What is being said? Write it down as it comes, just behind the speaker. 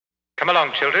Come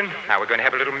along, children. Now we're going to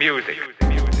have a little music.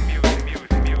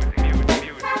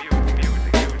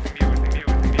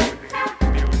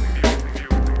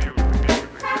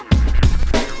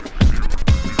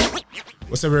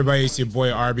 What's up, everybody? It's your boy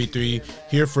RB3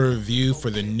 here for a review for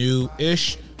the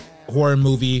new-ish horror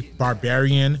movie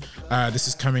Barbarian. This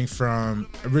is coming from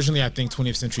originally, I think,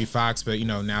 20th Century Fox, but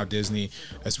now Disney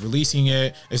is releasing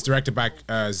it. It's directed by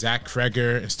Zach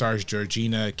Cregger and stars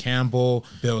Georgina Campbell,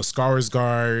 Bill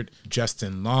Skarsgård,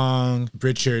 Justin Long,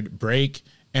 Richard Brake,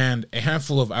 and a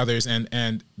handful of others.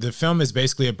 And the film is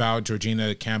basically about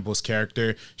Georgina Campbell's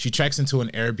character. She checks into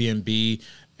an Airbnb.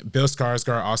 Bill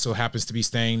Skarsgård also happens to be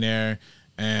staying there.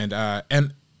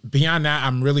 And beyond that,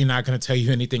 I'm really not going to tell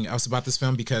you anything else about this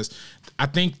film because I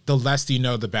think the less you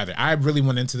know, the better. I really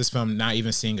went into this film not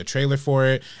even seeing a trailer for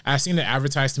it. I've seen it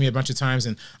advertised to me a bunch of times.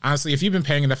 And honestly, if you've been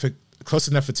paying close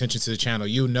enough attention to the channel,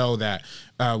 you know that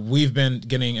we've been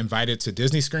getting invited to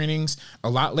Disney screenings a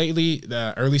lot lately,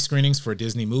 the early screenings for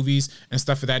Disney movies and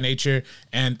stuff of that nature.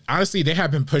 And honestly, they have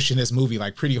been pushing this movie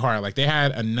like pretty hard. Like they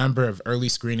had a number of early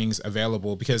screenings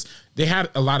available because they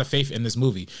had a lot of faith in this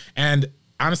movie. And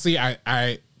honestly,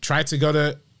 I tried to go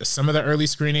to some of the early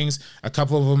screenings. A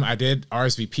couple of them I did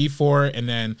RSVP for, and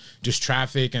then just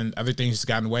traffic and other things just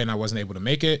got in the way and I wasn't able to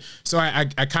make it. So I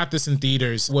caught this in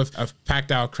theaters with a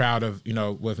packed out crowd of,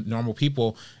 with normal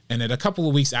people. And then a couple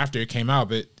of weeks after it came out,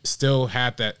 but still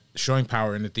had that showing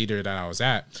power in the theater that I was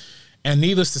at. And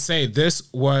needless to say, this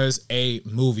was a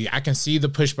movie. I can see the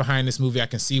push behind this movie. I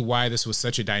can see why this was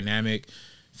such a dynamic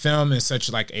film and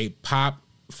such like a pop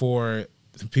for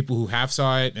the people who have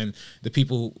saw it and the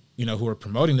people who are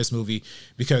promoting this movie,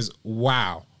 because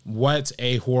wow, what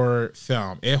a horror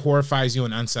film. It horrifies you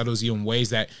and unsettles you in ways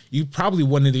that you probably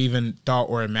wouldn't have even thought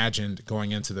or imagined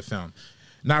going into the film.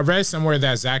 Now, I read somewhere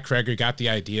that Zach Cregger got the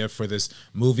idea for this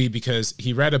movie because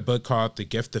he read a book called The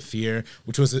Gift of Fear,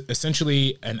 which was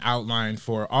essentially an outline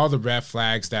for all the red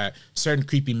flags that certain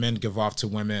creepy men give off to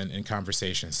women in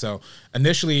conversation. So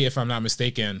initially, if I'm not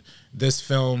mistaken, this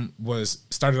film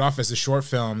started off as a short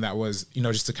film that was,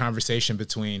 just a conversation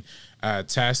between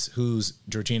Tess, who's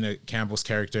Georgina Campbell's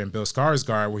character, and Bill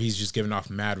Skarsgård, where he's just giving off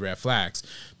mad red flags.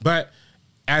 But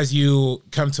as you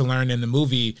come to learn in the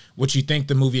movie, what you think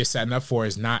the movie is setting up for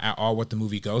is not at all what the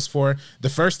movie goes for. The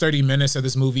first 30 minutes of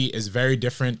this movie is very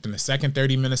different than the second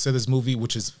 30 minutes of this movie,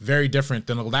 which is very different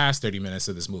than the last 30 minutes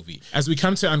of this movie. As we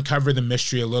come to uncover the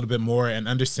mystery a little bit more and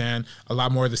understand a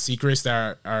lot more of the secrets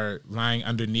that are lying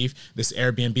underneath this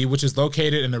Airbnb, which is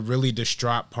located in a really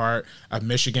distraught part of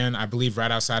Michigan, I believe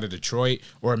right outside of Detroit,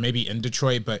 or maybe in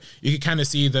Detroit, but you can kind of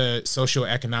see the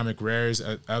socioeconomic rares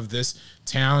of this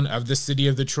town, of the city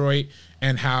of Detroit,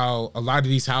 and how a lot of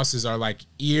these houses are like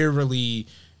eerily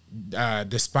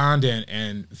despondent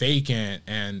and vacant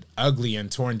and ugly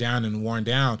and torn down and worn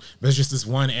down, but it's just this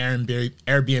one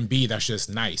Airbnb that's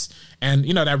just nice. And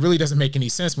that really doesn't make any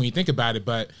sense when you think about it,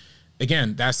 but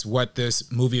again, that's what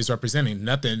this movie is representing.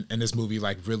 Nothing in this movie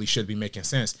like really should be making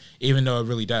sense, even though it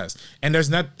really does. And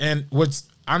what's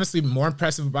honestly more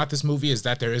impressive about this movie is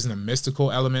that there isn't a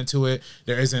mystical element to it.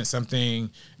 There isn't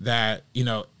something that,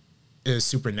 is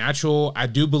supernatural. I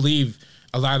do believe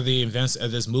a lot of the events of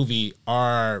this movie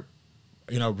are,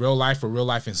 real life or real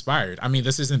life inspired. I mean,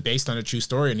 this isn't based on a true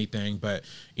story or anything, but,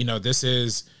 this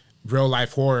is real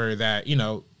life horror that,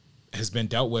 has been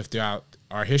dealt with throughout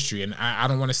our history. And I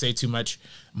don't want to say too much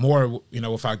more,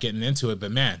 without getting into it,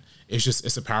 but man,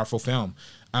 it's a powerful film.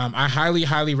 I highly,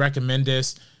 highly recommend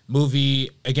this movie.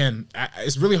 Again,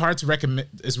 it's really hard to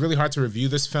review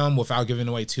this film without giving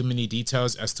away too many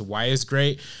details as to why it's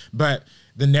great, but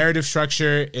the narrative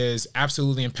structure is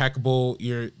absolutely impeccable.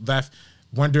 You're left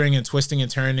wondering and twisting and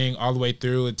turning all the way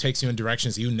through. It takes you in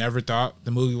directions you never thought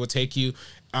the movie would take you.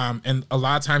 And a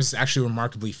lot of times it's actually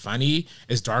remarkably funny.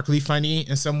 It's darkly funny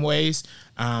in some ways,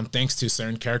 thanks to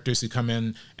certain characters who come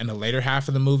in the later half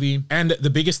of the movie. And the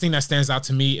biggest thing that stands out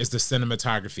to me is the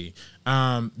cinematography.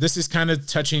 This is kind of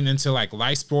touching into like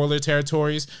light spoiler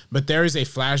territories, but there is a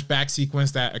flashback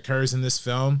sequence that occurs in this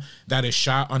film that is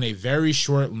shot on a very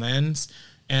short lens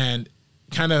and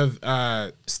kind of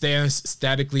stands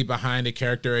statically behind a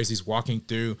character as he's walking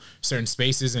through certain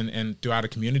spaces and throughout a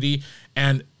community.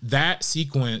 And that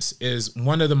sequence is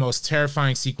one of the most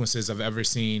terrifying sequences I've ever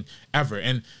seen ever.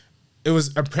 And it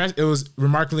was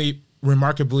remarkably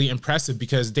impressive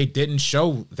because they didn't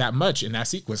show that much in that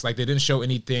sequence. Like they didn't show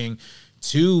anything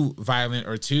too violent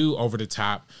or too over the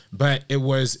top, but it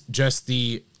was just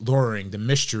the luring, the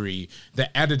mystery,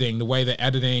 the editing, the way the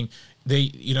editing,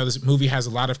 this movie has a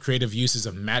lot of creative uses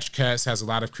of match cuts, has a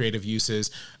lot of creative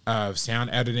uses of sound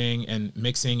editing and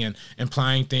mixing and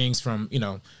implying things from,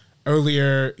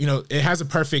 earlier, you know, it has a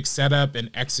perfect setup and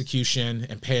execution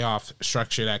and payoff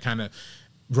structure that kind of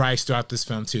rides throughout this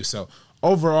film too. So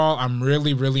overall, I'm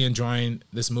really, really enjoying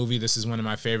this movie. This is one of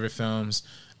my favorite films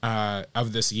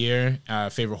of this year,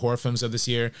 favorite horror films of this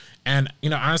year. And, you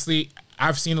know, honestly,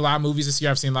 I've seen a lot of movies this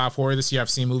year. I've seen a lot of horror this year. I've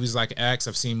seen movies like X.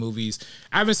 I've seen movies.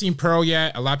 I haven't seen Pearl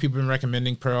yet. A lot of people have been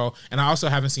recommending Pearl. And I also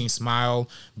haven't seen Smile.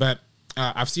 But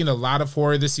I've seen a lot of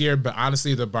horror this year. But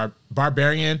honestly, the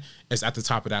Barbarian is at the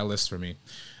top of that list for me.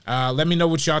 Let me know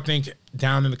what y'all think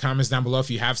down in the comments down below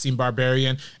if you have seen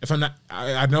Barbarian. If I'm not,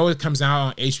 I know it comes out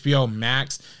on HBO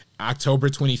Max October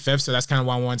 25th, so that's kind of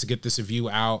why I wanted to get this review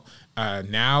out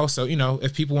now. So, you know,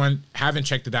 if people haven't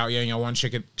checked it out yet and y'all want to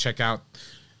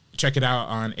check it out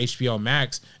on HBO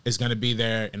Max, it's going to be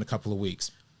there in a couple of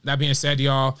weeks. That being said,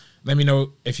 y'all, let me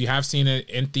know if you have seen it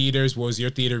in theaters. What was your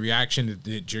theater reaction?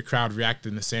 Did your crowd react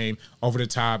in the same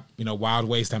over-the-top, you know, wild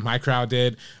ways that my crowd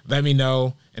did? Let me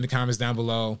know in the comments down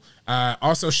below.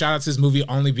 Also, shout out to this movie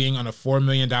only being on a $4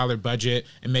 million budget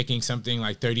and making something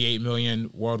like $38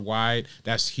 million worldwide.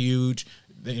 That's huge.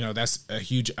 You know, that's a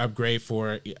huge upgrade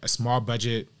for a small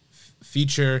budget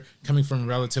feature coming from a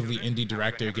relatively indie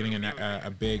director, getting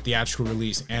a big theatrical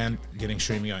release and getting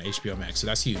streaming on HBO Max. So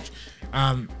that's huge.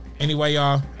 Anyway,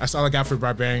 y'all, that's all I got for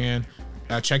Barbarian.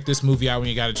 Check this movie out when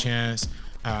you got a chance.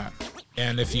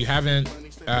 And if you haven't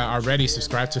already,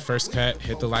 subscribe to First Cut,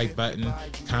 hit the like button,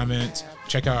 comment,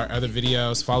 check out our other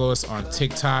videos, follow us on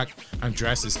TikTok.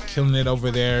 Andres is killing it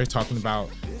over there, talking about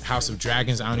House of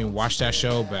Dragons. I don't even watch that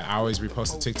show, but I always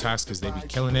repost the TikToks because they be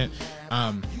killing it.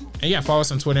 And yeah, follow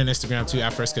us on Twitter and Instagram too,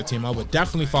 at First Cut TMO, but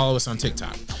definitely follow us on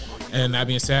TikTok. And that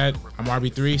being said, I'm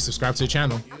RB3. Subscribe to the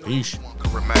channel. Peace.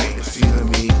 It's either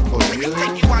me or you.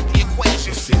 Take you out the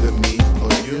equation. It's either me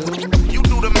or you. You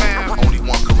do the math. Only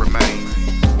one can remain.